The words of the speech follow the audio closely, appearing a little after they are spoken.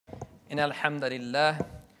إن الحمد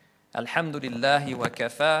لله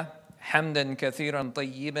وكفى حمدا كثيرا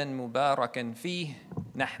طيبا مباركا فيه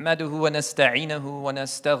نحمده ونستعينه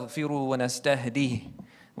ونستغفره ونستهديه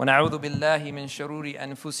ونعوذ بالله من شرور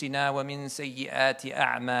أنفسنا ومن سيئات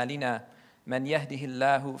أعمالنا من يهده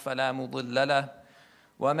الله فلا مضل له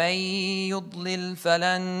ومن يضلل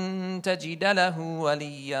فلن تجد له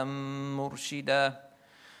وليا مرشدا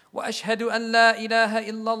وأشهد أن لا إله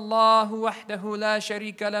إلا الله وحده لا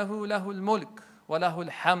شريك له له الملك وله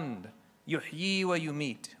الحمد يحيي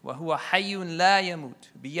ويميت وهو حي لا يموت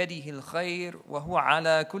بيده الخير وهو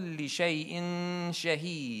على كل شيء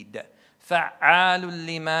شهيد فعال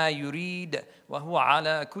لما يريد وهو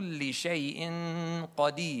على كل شيء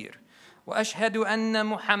قدير وأشهد أن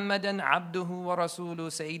محمدًا عبده ورسوله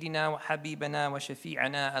سيدنا وحبيبنا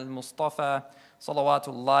وشفيعنا المصطفى صلوات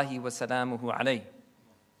الله وسلامه عليه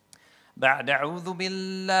بعد أعوذ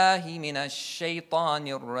بالله من الشيطان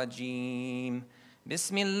الرجيم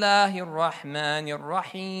بسم الله الرحمن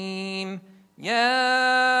الرحيم يا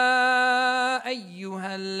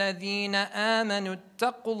أيها الذين آمنوا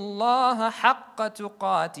اتقوا الله حق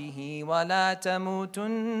تقاته ولا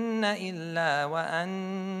تموتن إلا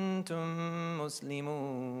وأنتم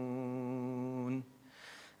مسلمون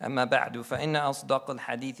أما بعد فإن أصدق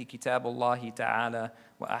الحديث كتاب الله تعالى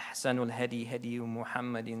وأحسن الهدي هدي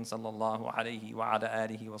محمد صلى الله عليه وعلى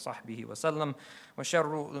آله وصحبه وسلم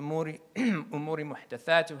وشر الأمور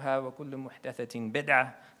محدثاتها وكل محدثة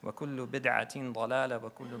بدعة وكل بدعة ضلالة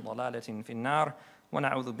وكل ضلالة في النار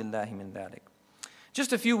ونعوذ بالله من ذلك.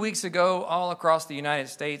 Just a few weeks ago, all across the United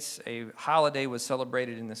States, a holiday was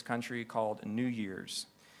celebrated in this country called New Year's.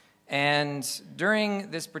 And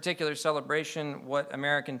during this particular celebration, what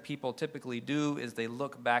American people typically do is they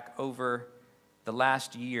look back over the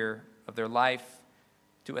last year of their life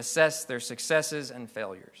to assess their successes and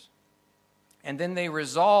failures. And then they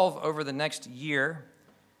resolve over the next year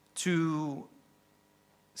to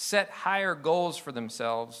set higher goals for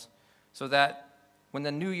themselves so that when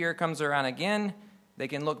the new year comes around again, they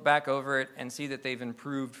can look back over it and see that they've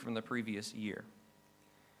improved from the previous year.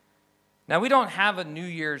 Now, we don't have a New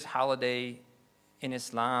Year's holiday in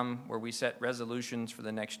Islam where we set resolutions for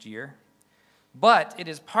the next year, but it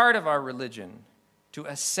is part of our religion to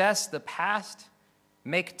assess the past,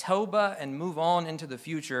 make tawbah, and move on into the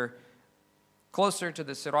future closer to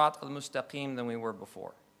the sirat al-mustaqim than we were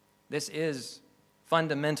before. This is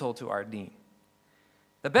fundamental to our deen.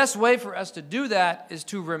 The best way for us to do that is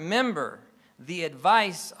to remember the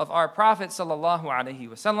advice of our Prophet sallallahu alaihi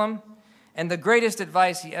wasallam. And the greatest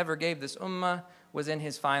advice he ever gave this ummah was in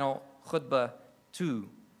his final khutbah to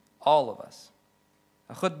all of us.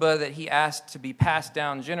 A khutbah that he asked to be passed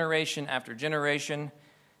down generation after generation.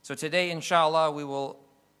 So today, inshallah, we will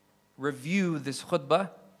review this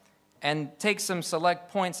khutbah and take some select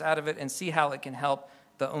points out of it and see how it can help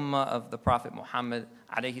the ummah of the Prophet Muhammad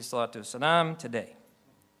alayhi salatu wasalam today.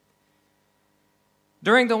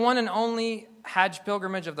 During the one and only Hajj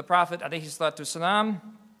pilgrimage of the Prophet alayhi salatu wasalam,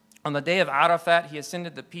 on the day of Arafat, he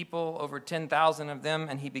ascended the people, over 10,000 of them,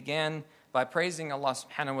 and he began by praising Allah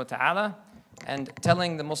subhanahu wa ta'ala and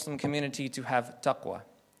telling the Muslim community to have taqwa.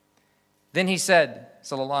 Then he said,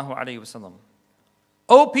 sallallahu alayhi wasallam,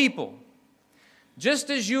 O people,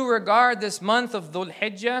 just as you regard this month of Dhul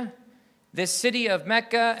Hijjah, this city of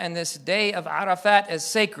Mecca, and this day of Arafat as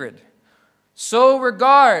sacred, so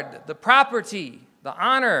regard the property, the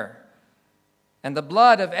honor, and the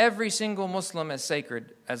blood of every single Muslim as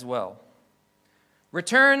sacred as well.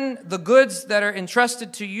 Return the goods that are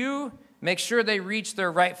entrusted to you. Make sure they reach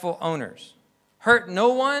their rightful owners. Hurt no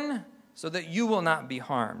one so that you will not be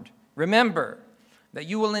harmed. Remember that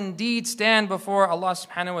you will indeed stand before Allah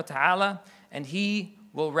subhanahu wa ta'ala and He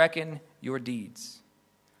will reckon your deeds.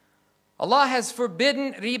 Allah has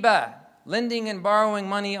forbidden riba, lending and borrowing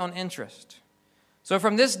money on interest. So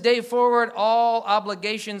from this day forward, all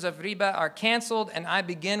obligations of riba are canceled, and I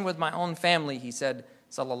begin with my own family, he said,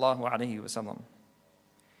 sallallahu alaihi wasallam.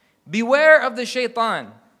 Beware of the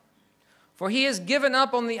shaitan, for he has given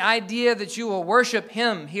up on the idea that you will worship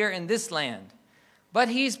him here in this land. But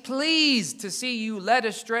he's pleased to see you led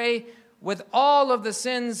astray with all of the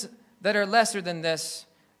sins that are lesser than this,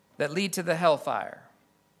 that lead to the hellfire.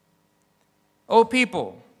 O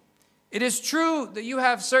people, it is true that you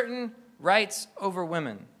have certain rights over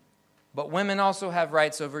women, but women also have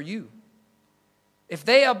rights over you. If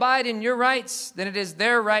they abide in your rights, then it is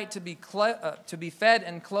their right to be fed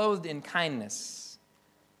and clothed in kindness.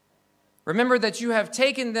 Remember that you have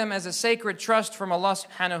taken them as a sacred trust from Allah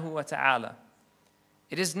subhanahu wa ta'ala.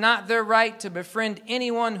 It is not their right to befriend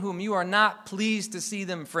anyone whom you are not pleased to see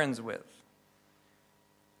them friends with.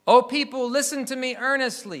 O people, listen to me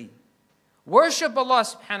earnestly. Worship Allah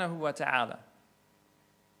subhanahu wa ta'ala.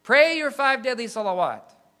 Pray your 5 daily salawat.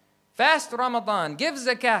 Fast Ramadan. Give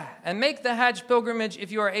zakah. And make the Hajj pilgrimage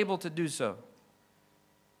if you are able to do so.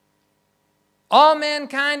 All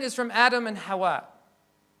mankind is from Adam and Hawa.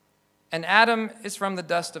 And Adam is from the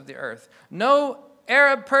dust of the earth. No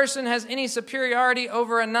Arab person has any superiority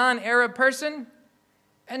over a non-Arab person.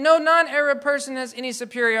 And no non-Arab person has any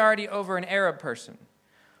superiority over an Arab person.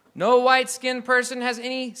 No white-skinned person has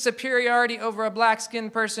any superiority over a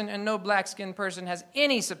black-skinned person, and no black-skinned person has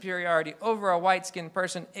any superiority over a white-skinned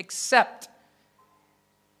person except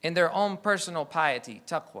in their own personal piety,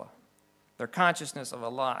 taqwa, their consciousness of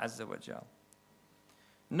Allah Azza wa Jal.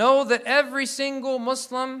 Know that every single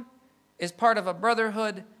Muslim is part of a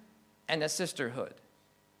brotherhood and a sisterhood.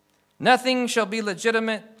 Nothing shall be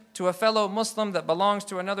legitimate to a fellow Muslim that belongs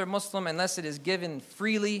to another Muslim unless it is given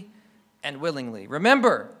freely and willingly.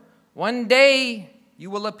 Remember, one day you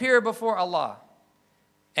will appear before Allah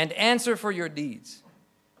and answer for your deeds.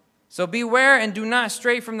 So beware and do not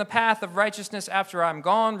stray from the path of righteousness after I'm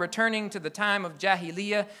gone, returning to the time of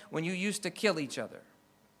Jahiliyyah when you used to kill each other.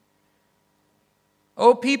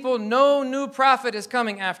 O people, no new prophet is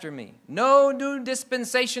coming after me. No new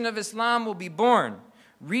dispensation of Islam will be born.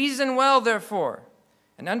 Reason well, therefore,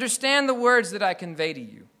 and understand the words that I convey to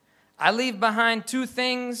you. I leave behind 2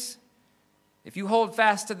 things. If you hold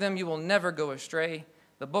fast to them, you will never go astray.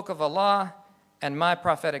 The book of Allah and my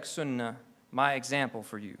prophetic sunnah, my example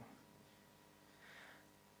for you.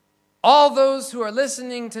 All those who are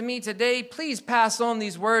listening to me today, please pass on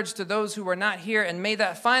these words to those who are not here, and may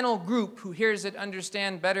that final group who hears it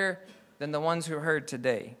understand better than the ones who heard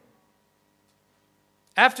today.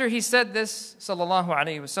 After he said this, sallallahu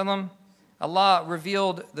alayhi wasallam, Allah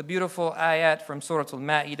revealed the beautiful ayat from Surah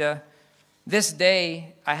Al-Ma'idah. This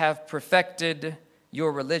day I have perfected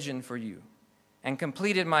your religion for you and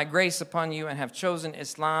completed my grace upon you and have chosen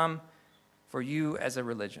Islam for you as a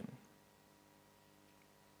religion.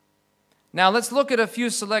 Now let's look at a few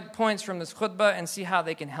select points from this khutbah and see how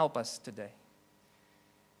they can help us today.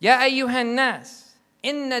 Ya ayyuhan nas,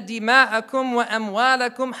 inna dima'akum wa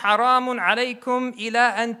amwalakum haramun alaykum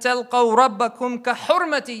ila an talqaw rabbakum ka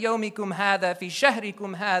hurmati yawmikum hadha fi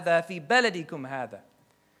shahrikum hadha fi baladikum hadha.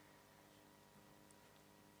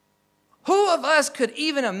 Who of us could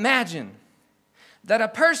even imagine that a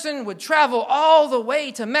person would travel all the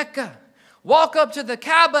way to Mecca, walk up to the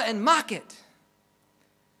Kaaba and mock it?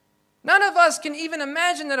 None of us can even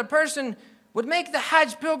imagine that a person would make the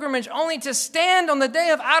Hajj pilgrimage only to stand on the day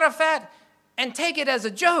of Arafat and take it as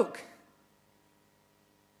a joke.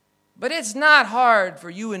 But it's not hard for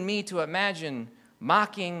you and me to imagine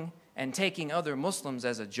mocking and taking other Muslims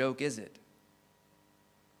as a joke, is it?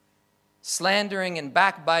 Slandering and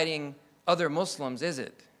backbiting other Muslims, is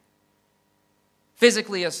it?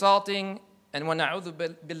 Physically assaulting and wa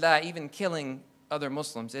na'udhu billah, even killing other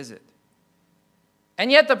Muslims, is it?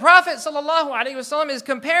 And yet the Prophet ﷺ is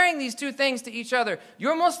comparing these 2 things to each other.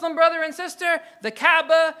 Your Muslim brother and sister, the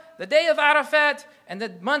Kaaba, the day of Arafat, and the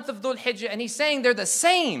month of Dhul Hijjah, and he's saying they're the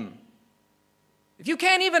same. If you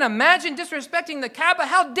can't even imagine disrespecting the Kaaba,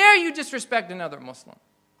 how dare you disrespect another Muslim?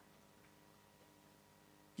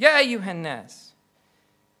 Ya ayyuhan nas,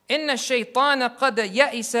 inna shaytana qad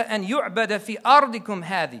ya'isa an yu'bada fi ardikum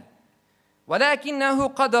hadi. ولكنه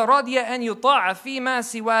قد رضي أن يطاع فيما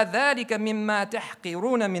سوى ذلك مما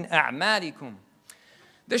تحقرون من أعمالكم.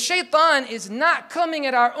 The shaitan is not coming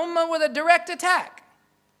at our ummah with a direct attack.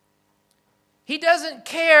 He doesn't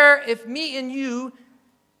care if me and you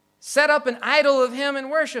set up an idol of him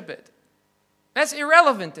and worship it. That's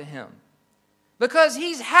irrelevant to him. Because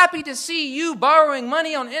he's happy to see you borrowing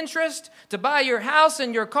money on interest to buy your house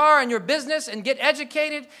and your car and your business and get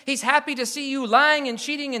educated. He's happy to see you lying and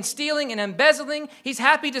cheating and stealing and embezzling. He's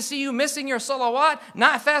happy to see you missing your salawat,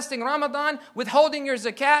 not fasting Ramadan, withholding your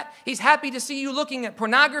zakat. He's happy to see you looking at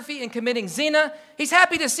pornography and committing zina. He's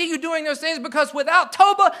happy to see you doing those things because without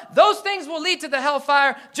tawbah, those things will lead to the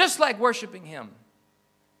hellfire just like worshiping him.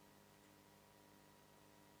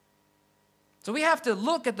 So we have to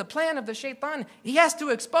look at the plan of the shaitan. He has to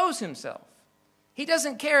expose himself. He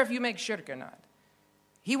doesn't care if you make shirk or not.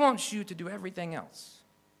 He wants you to do everything else.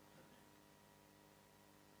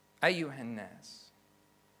 Ayyuhan nas,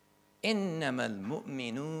 innamal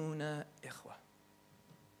mu'minuna ikhwa.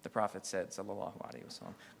 The Prophet said, sallallahu alayhi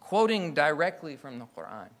wasallam, quoting directly from the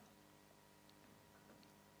Quran.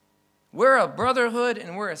 We're a brotherhood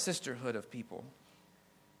and we're a sisterhood of people.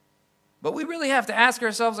 But we really have to ask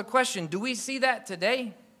ourselves a question. Do we see that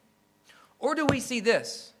today? Or do we see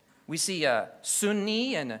this? We see a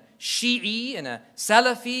Sunni and a Shi'i and a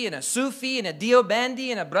Salafi and a Sufi and a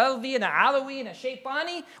Deobandi and a Bralvi and a Alawi and a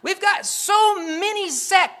Shaitani. We've got so many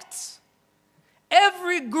sects.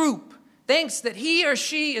 Every group thinks that he or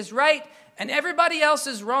she is right and everybody else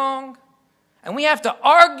is wrong. And we have to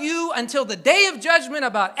argue until the day of judgment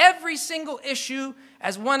about every single issue,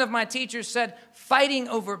 as one of my teachers said, fighting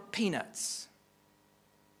over peanuts.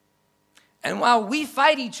 And while we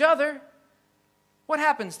fight each other, what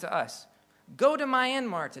happens to us? Go to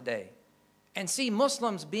Myanmar today and see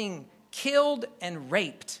Muslims being killed and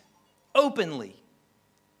raped openly.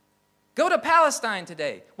 Go to Palestine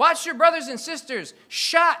today. Watch your brothers and sisters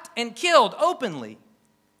shot and killed openly.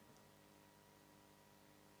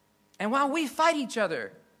 And while we fight each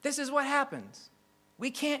other, this is what happens. We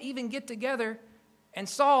can't even get together and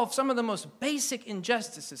solve some of the most basic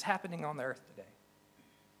injustices happening on the earth today.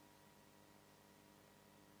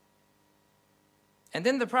 And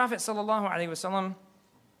then the Prophet ﷺ,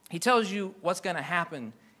 he tells you what's going to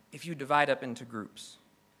happen if you divide up into groups.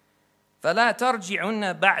 فَلَا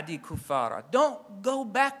تَرْجِعُنَّ بَعْدِ كُفَّارًا. Don't go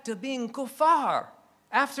back to being kuffar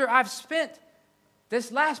after I've spent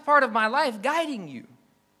this last part of my life guiding you.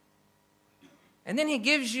 And then he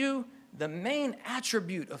gives you the main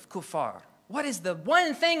attribute of kuffar. What is the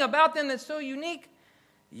one thing about them that's so unique?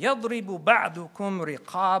 يَضْرِبُ بَعْضُكُمْ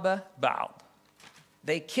رِقَابَ بَعْضٍ.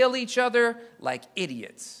 They kill each other like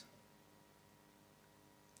idiots.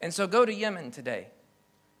 And so go to Yemen today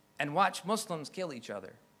and watch Muslims kill each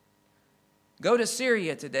other. Go to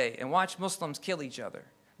Syria today and watch Muslims kill each other.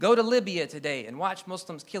 Go to Libya today and watch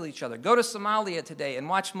Muslims kill each other. Go to Somalia today and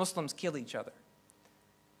watch Muslims kill each other.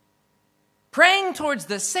 Praying towards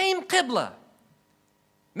the same qibla,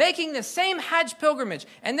 making the same Hajj pilgrimage.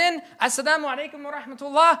 And then, Assalamu alaikum wa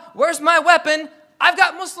rahmatullah, where's my weapon? I've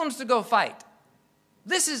got Muslims to go fight.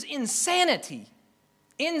 This is insanity.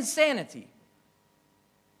 Insanity.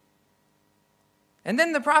 And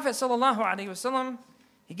then the Prophet ﷺ,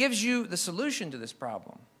 he gives you the solution to this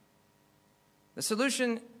problem. The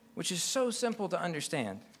solution which is so simple to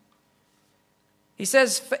understand. He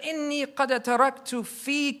says, فَإِنِّي قَدْ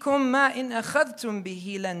تَرَكْتُ فِيكُمْ مَا إِنْ أَخَذْتُمْ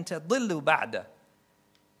بِهِ لَن تَضِلُّوا بَعْدَ.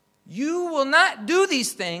 You will not do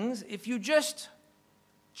these things if you just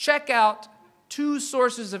check out two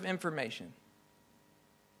sources of information.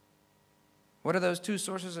 What are those two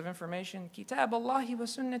sources of information? Kitab Allahi wa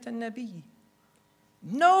sunnat al-Nabi.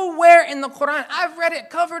 Nowhere in the Quran, I've read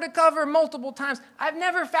it cover to cover multiple times. I've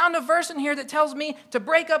never found a verse in here that tells me to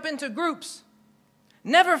break up into groups.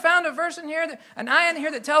 Never found a verse in here, an ayah in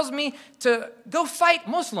here that tells me to go fight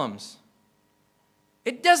Muslims.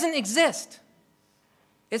 It doesn't exist.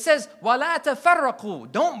 It says, وَلَا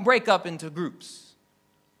تَفَرَّقُوا. Don't break up into groups.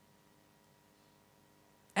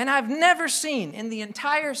 And I've never seen in the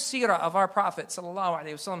entire seerah of our Prophet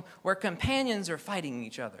ﷺ where companions are fighting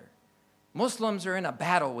each other. Muslims are in a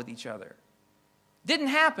battle with each other. Didn't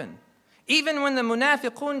happen. Even when the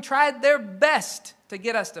munafiqun tried their best to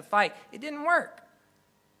get us to fight, it didn't work.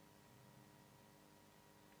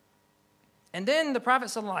 And then the Prophet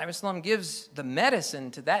ﷺ gives the medicine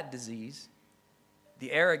to that disease,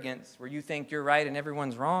 the arrogance where you think you're right and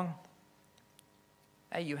everyone's wrong.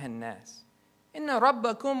 Ayyuhan nas. Inna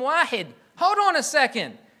rabbakum wahid. Hold on a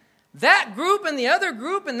second. That group and the other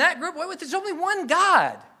group and that group, there's only one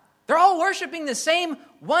God. They're all worshiping the same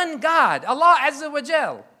one God, Allah Azza wa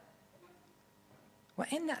Jal. Wa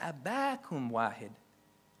inna abakum wahid.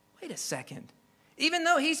 Wait a second. Even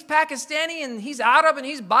though he's Pakistani and he's Arab and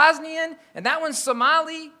he's Bosnian and that one's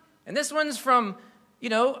Somali and this one's from,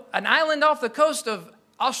 an island off the coast of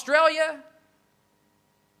Australia,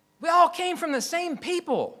 we all came from the same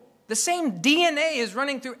people. The same DNA is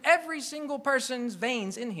running through every single person's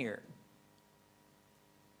veins in here.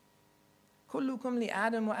 كُلُّكُمْ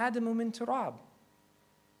لِآدَمُ وَآدَمُ مِنْ تُرَابٍ.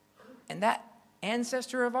 And that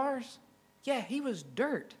ancestor of ours, he was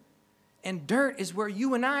dirt. And dirt is where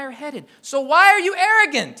you and I are headed. So why are you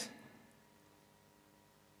arrogant?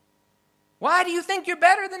 Why do you think you're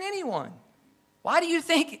better than anyone? Why do you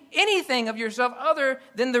think anything of yourself other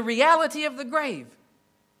than the reality of the grave?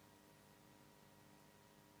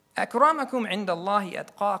 أكرمكم عند الله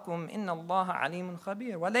أتقاكم إن الله عليم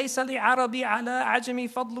خبير وليس لعربي على عجمي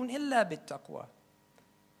فضل إلا بالتقوى.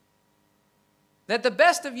 That the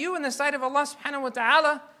best of you in the sight of Allah subhanahu wa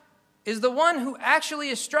ta'ala is the one who actually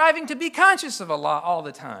is striving to be conscious of Allah all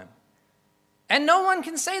the time. And no one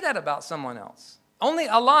can say that about someone else. Only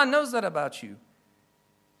Allah knows that about you.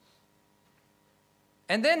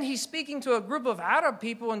 And then he's speaking to a group of Arab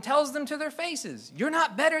people and tells them to their faces, you're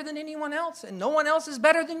not better than anyone else and no one else is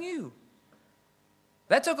better than you.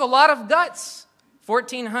 That took a lot of guts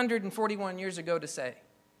 1,441 years ago to say.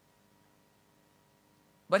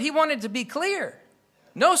 But he wanted to be clear.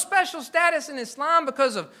 No special status in Islam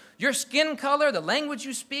because of your skin color, the language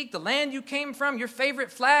you speak, the land you came from, your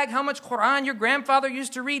favorite flag, how much Quran your grandfather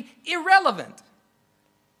used to read. Irrelevant.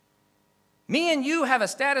 Me and you have a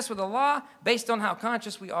status with Allah based on how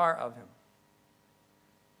conscious we are of Him.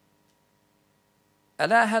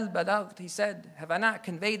 Ala hal balaght, he said, have I not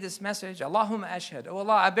conveyed this message? Allahumma ashhad. Oh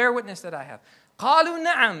Allah, I bear witness that I have. Qalu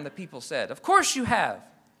na'am, the people said. Of course you have.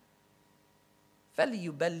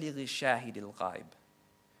 فَلْيُبَلِّغِ الشَّاهِدِ الْغَائِبِ.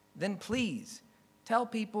 Then please tell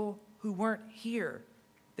people who weren't here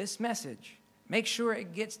this message. Make sure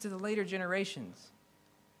it gets to the later generations.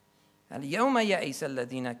 اليوم يئس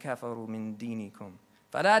الذين كفروا من دينكم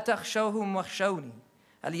فلا تخشوهم واخشوني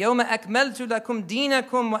اليوم أكملت لكم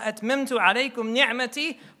دينكم وأتممت عليكم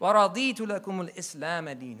نعمتي ورضيت لكم الإسلام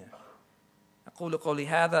دينا. أقول قولي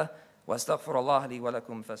هذا واستغفر الله لي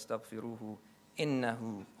ولكم فاستغفروه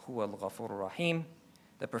إنه هو الغفور الرحيم.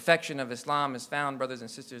 The perfection of Islam is found, brothers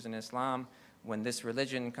and sisters, in Islam when this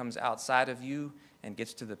religion comes outside of you and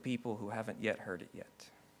gets to the people who haven't yet heard it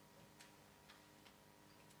yet.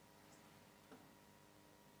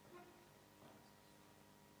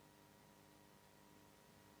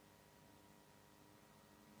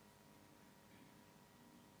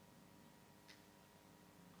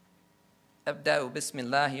 أبدأ بسم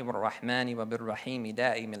الله والرحمن وبالرحيم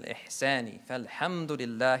دائم الإحسان فالحمد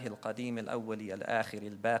لله القديم الأول الآخر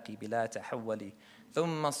الباقي بلا تحول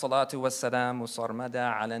ثم الصلاة والسلام صرمدا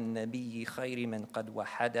على النبي خير من قد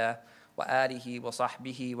وحدا وآله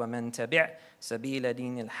وصحبه ومن تبع سبيل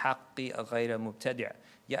دين الحق غير مبتدع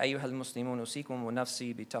يا أيها المسلمون أوصيكم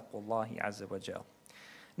ونفسي بتقوى الله عز وجل.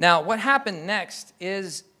 Now what happened next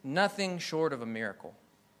is nothing short of a miracle.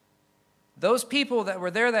 Those people that were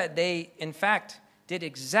there that day, in fact, did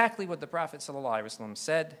exactly what the Prophet ﷺ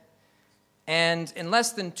said. And in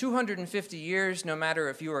less than 250 years, no matter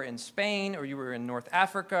if you were in Spain, or you were in North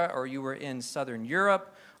Africa, or you were in Southern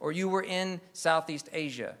Europe, or you were in Southeast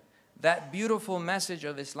Asia, that beautiful message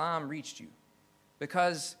of Islam reached you.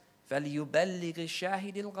 Because, فَلْيُبَلِّغِ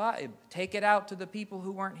الشَّاهِدِ الْغَائِبِ. Take it out to the people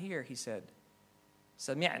who weren't here, he said.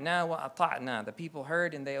 سَمِعْنَا وَأَطَعْنَا. The people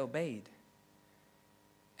heard and they obeyed.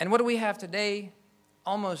 And what do we have today?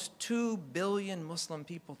 Almost 2 billion Muslim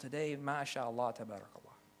people today, mashallah,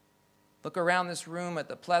 tabarakallah. Look around this room at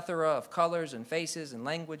the plethora of colors and faces and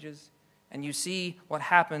languages, and you see what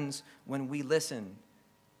happens when we listen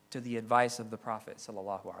to the advice of the Prophet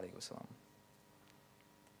sallallahu alaihi wasallam.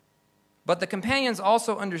 But the companions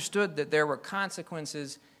also understood that there were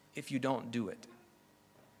consequences if you don't do it.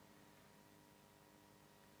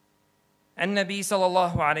 النبي صلى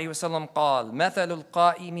الله عليه وسلم قال مثل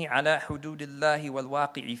القائم على حدود الله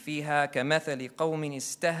والواقع فيها كمثل قوم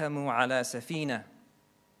استهموا على سفينة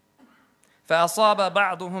فأصاب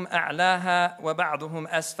بعضهم أعلاها وبعضهم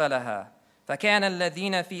أسفلها فكان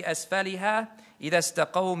الذين في أسفلها إذا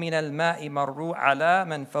استقوا من الماء مروا على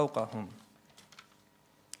من فوقهم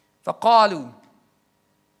فقالوا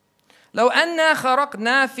لو أنا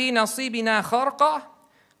خرقنا في نصيبنا خرقة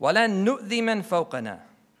ولن نؤذي من فوقنا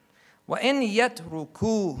وَإِنْ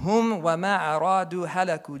يَتْرُكُوهُمْ وَمَا أَرَادُوا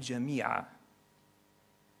هَلَكُوا جَمِيعًا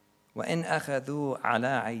وَإِنْ أَخَذُوا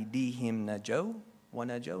عَلَىٰ أَيْدِيهِمْ نَجَوْا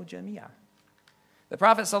وَنَجَوْا جَمِيعًا. The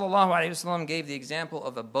Prophet ﷺ gave the example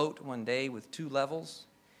of a boat one day with 2 levels.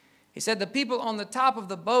 He said the people on the top of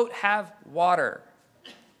the boat have water.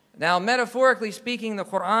 Now, metaphorically speaking, the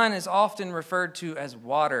Quran is often referred to as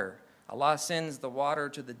water. Allah sends the water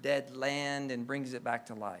to the dead land and brings it back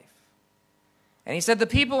to life. And he said the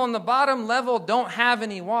people on the bottom level don't have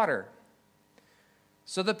any water.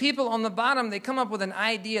 So the people on the bottom, they come up with an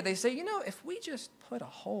idea. They say, if we just put a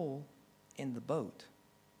hole in the boat.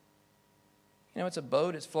 It's a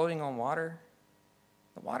boat, it's floating on water.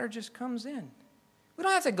 The water just comes in. We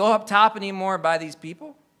don't have to go up top anymore by these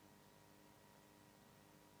people.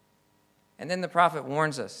 And then the Prophet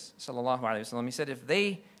warns us, sallallahu alaihi wasallam. He said, if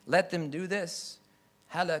they let them do this,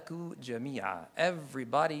 halaku jami'a,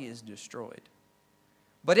 everybody is destroyed.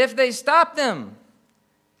 But if they stop them,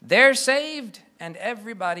 they're saved and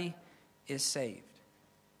everybody is saved.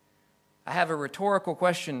 I have a rhetorical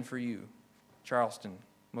question for you, Charleston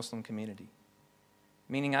Muslim community.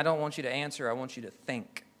 Meaning I don't want you to answer, I want you to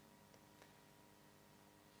think.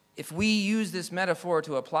 If we use this metaphor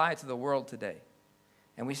to apply to the world today,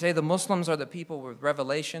 and we say the Muslims are the people with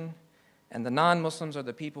revelation and the non-Muslims are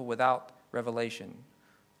the people without revelation,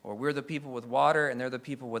 or we're the people with water and they're the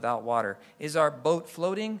people without water. Is our boat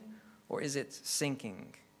floating or is it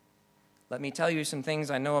sinking? Let me tell you some things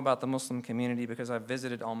I know about the Muslim community because I've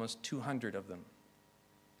visited almost 200 of them.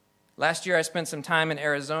 Last year I spent some time in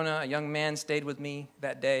Arizona. A young man stayed with me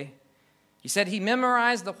that day. He said he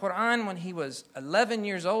memorized the Quran when he was 11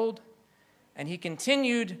 years old, and he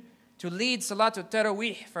continued to lead Salatul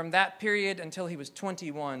Taraweeh from that period until he was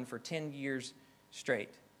 21 for 10 years straight.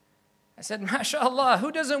 I said, MashaAllah,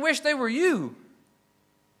 who doesn't wish they were you?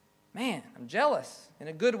 Man, I'm jealous in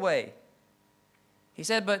a good way. He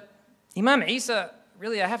said, but Imam Isa,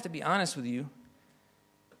 really, I have to be honest with you.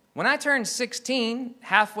 When I turned 16,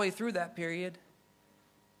 halfway through that period,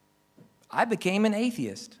 I became an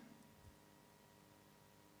atheist.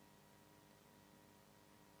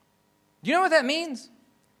 Do you know what that means?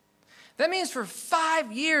 That means for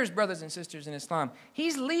 5 years, brothers and sisters in Islam,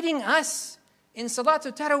 he's leading us in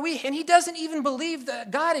Salatul Taraweeh, and he doesn't even believe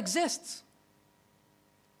that God exists.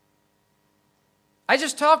 I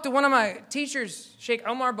just talked to one of my teachers, Sheikh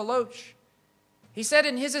Omar Baloch. He said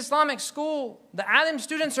in his Islamic school, the alim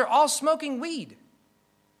students are all smoking weed.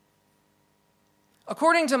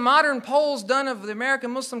 According to modern polls done of the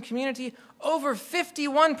American Muslim community, over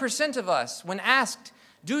 51% of us, when asked,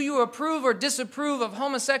 do you approve or disapprove of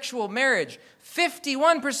homosexual marriage?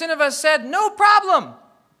 51% of us said, no problem.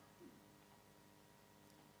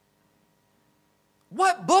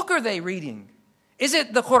 What book are they reading? Is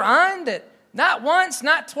it the Quran that not once,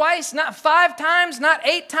 not twice, not 5 times, not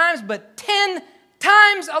 8 times, but 10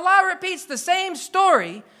 times Allah repeats the same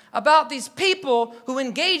story about these people who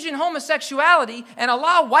engage in homosexuality and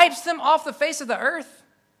Allah wipes them off the face of the earth?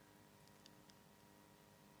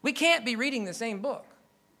 We can't be reading the same book.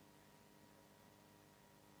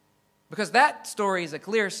 Because that story is a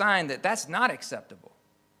clear sign that that's not acceptable.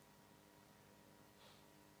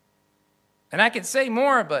 And I could say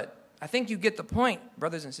more, but I think you get the point,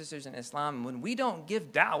 brothers and sisters in Islam. When we don't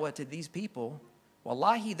give da'wah to these people,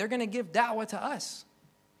 wallahi, they're going to give da'wah to us.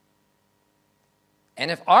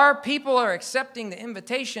 And if our people are accepting the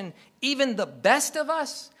invitation, even the best of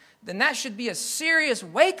us, then that should be a serious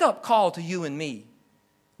wake-up call to you and me.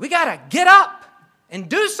 We got to get up and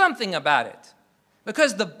do something about it.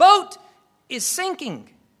 Because the boat is sinking.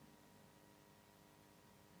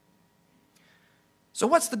 So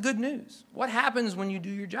what's the good news? What happens when you do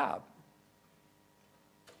your job?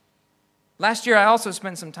 Last year, I also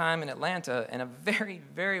spent some time in Atlanta, and a very,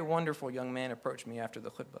 very wonderful young man approached me after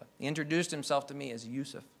the khutbah. He introduced himself to me as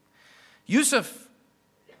Yusuf. Yusuf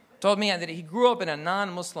told me that he grew up in a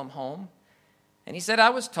non-Muslim home, and he said, I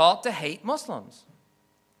was taught to hate Muslims.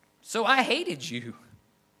 So I hated you.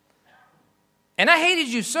 And I hated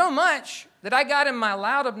you so much that I got in my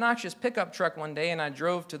loud, obnoxious pickup truck one day and I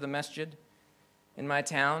drove to the masjid in my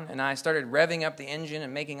town and I started revving up the engine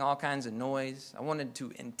and making all kinds of noise. I wanted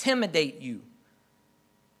to intimidate you.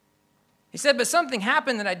 He said, but something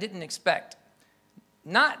happened that I didn't expect.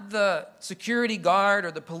 Not the security guard or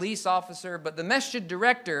the police officer, but the masjid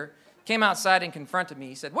director came outside and confronted me.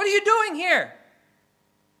 He said, what are you doing here?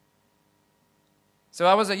 So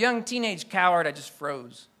I was a young teenage coward. I just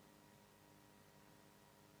froze.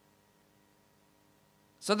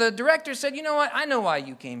 So the director said, you know what? I know why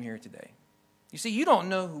you came here today. You see, you don't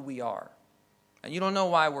know who we are. And you don't know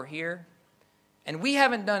why we're here. And we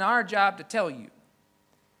haven't done our job to tell you.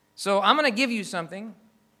 So I'm going to give you something.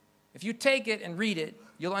 If you take it and read it,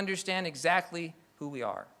 you'll understand exactly who we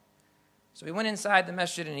are. So he went inside the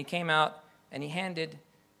masjid and he came out and he handed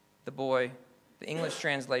the boy the English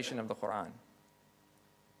translation of the Quran.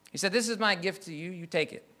 He said, this is my gift to you. You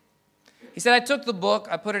take it. He said, I took the book.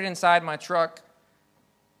 I put it inside my truck.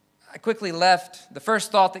 I quickly left. The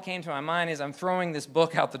first thought that came to my mind is I'm throwing this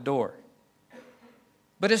book out the door.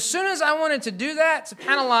 But as soon as I wanted to do that,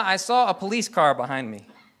 subhanAllah, I saw a police car behind me.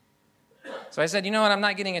 So I said, you know what, I'm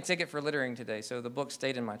not getting a ticket for littering today, so the book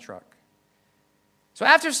stayed in my truck. So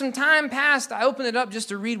after some time passed, I opened it up just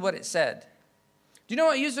to read what it said. Do you know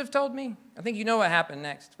what Yusuf told me? I think you know what happened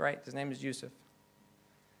next, right? His name is Yusuf.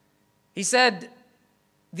 He said,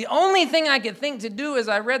 the only thing I could think to do as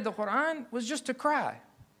I read the Quran was just to cry.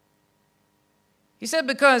 He said,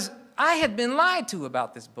 because I had been lied to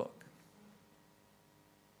about this book.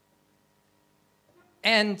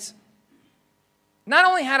 And not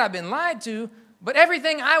only had I been lied to, but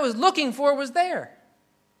everything I was looking for was there.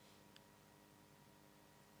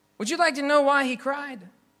 Would you like to know why he cried?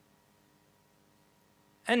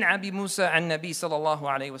 عن أبي موسى عن النبي صلى الله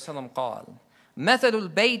عليه وسلم قال مثل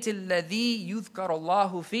البيت الذي يذكر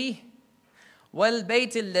الله فيه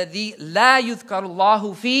والبيت الذي لا يذكر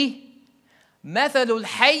الله فيه مثل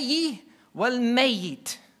الحي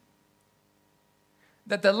والميت.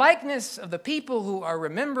 That the likeness of the people who are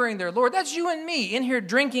remembering their Lord, that's you and me in here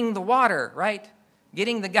drinking the water, right?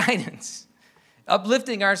 Getting the guidance,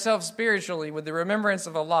 uplifting ourselves spiritually with the remembrance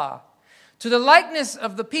of Allah. To the likeness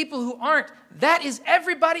of the people who aren't, that is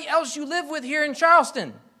everybody else you live with here in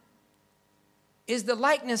Charleston. is the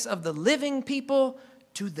likeness of the living people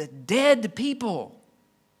to the dead people.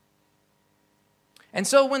 And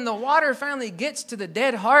so when the water finally gets to the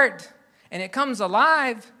dead heart and it comes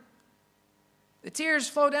alive, the tears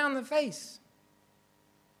flow down the face.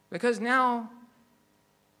 Because now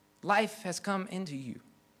life has come into you,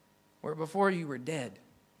 where before you were dead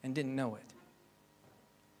and didn't know it.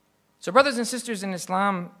 So brothers and sisters in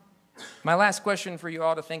Islam, my last question for you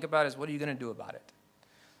all to think about is, what are you going to do about it?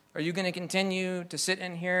 Are you going to continue to sit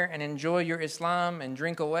in here and enjoy your Islam and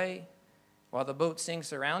drink away while the boat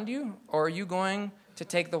sinks around you? Or are you going to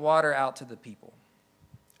take the water out to the people?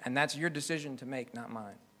 And that's your decision to make, not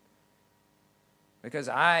mine. Because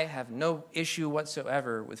I have no issue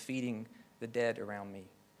whatsoever with feeding the dead around me.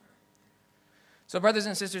 So brothers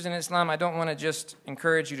and sisters in Islam, I don't want to just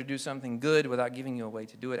encourage you to do something good without giving you a way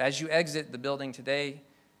to do it. As you exit the building today,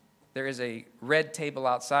 there is a red table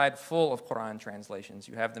outside full of Quran translations.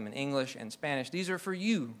 You have them in English and Spanish. These are for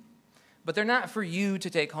you. But they're not for you to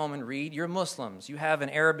take home and read. You're Muslims. You have an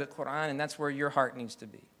Arabic Quran, and that's where your heart needs to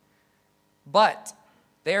be. But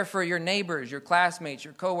they're for your neighbors, your classmates,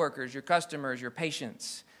 your coworkers, your customers, your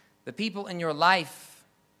patients, the people in your life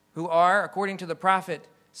who are, according to the Prophet,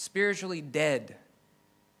 spiritually dead.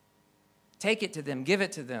 Take it to them. Give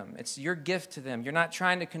it to them. It's your gift to them. You're not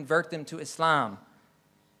trying to convert them to Islam.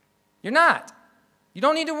 You're not. You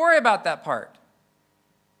don't need to worry about that part.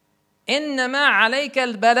 إِنَّمَا عَلَيْكَ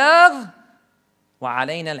الْبَلَاغُ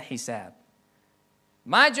وَعَلَيْنَا الْحِسَابُ.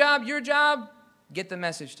 My job, your job, get the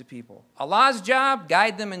message to people. Allah's job,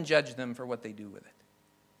 guide them and judge them for what they do with it.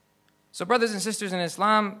 So brothers and sisters in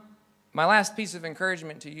Islam, my last piece of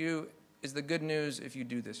encouragement to you is the good news if you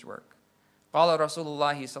do this work. قال رسول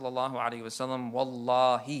الله صلى الله عليه وسلم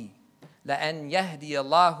والله لأن يهدي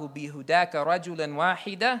الله بهداك رجلا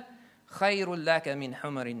واحدا خير لك من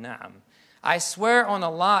حمر النعم. I swear on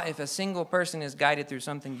Allah, if a single person is guided through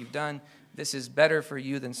something you've done, this is better for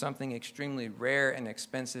you than something extremely rare and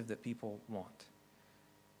expensive that people want.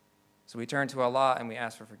 So we turn to Allah and we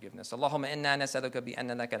ask for forgiveness. Allahumma inna nas'aluka bi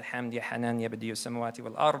anna laka alhamd ya hanan ya badiyu samawati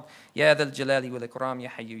wal ard ya dhal jalali wal ikram ya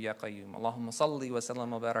hayyu ya qayyum. Allahumma salli wa sallam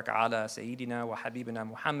wa barak ala sayyidina wa habibina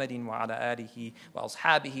Muhammadin wa ala alihi wa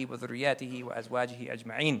ashabihi wa dhurriyyatihi wa azwajihi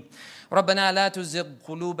ajma'in. Rabbana la tuzigh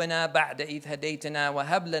qulubana ba'da idh hadaytana wa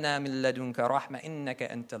hab lana min ladunka rahma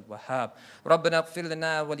innaka antal wahhab. Rabbana ighfir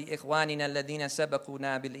lana wa li ikhwanina alladhina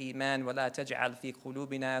sabaquna bil iman wa la taj'al fi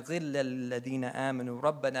qulubina ghillan lil ladhina amanu.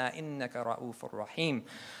 Rabbana إنك رؤوف رحيم.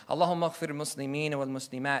 اللهم اغفر المسلمين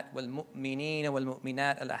والمسلمات والمؤمنين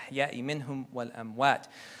والمؤمنات الأحياء منهم والأموات.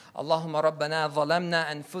 اللهم ربنا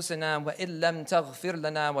ظلمنا أنفسنا وإن لم تغفر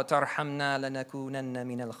لنا وترحمنا لنكونن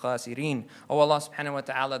من الخاسرين. O Allah subhanahu wa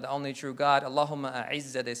ta'ala, the only true God, اللهم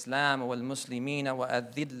أعز الإسلام والمسلمين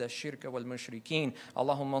وأذل الشرك والمشركين.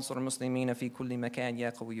 اللهم انصر المسلمين في كل مكان يا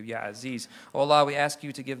قوي يا عزيز. O Allah, we ask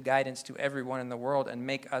you to give guidance to everyone in the world and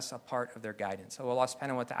make us a part of their guidance. O Allah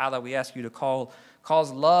subhanahu wa ta'ala, we ask you to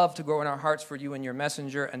cause love to grow in our hearts for you and your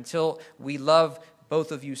messenger until we love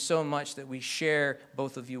both of you so much that we share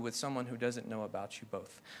both of you with someone who doesn't know about you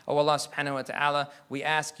both. Oh Allah subhanahu wa ta'ala, we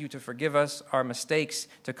ask you to forgive us our mistakes,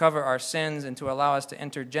 to cover our sins, and to allow us to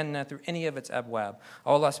enter Jannah through any of its abwab.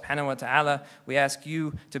 Oh Allah subhanahu wa ta'ala, we ask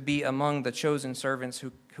you to be among the chosen servants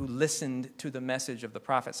who listened to the message of the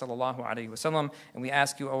Prophet sallallahu alaihi wasallam, and we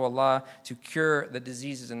ask you, O Allah, to cure the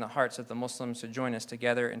diseases in the hearts of the Muslims, to join us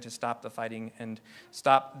together and to stop the fighting and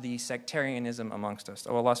stop the sectarianism amongst us.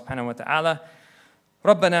 O Allah subhanahu wa ta'ala,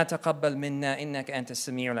 ربنا تقبل منا إنك أنت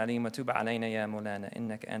السميع العليم وتب علينا يا مولانا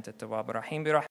إنك أنت التواب الرحيم.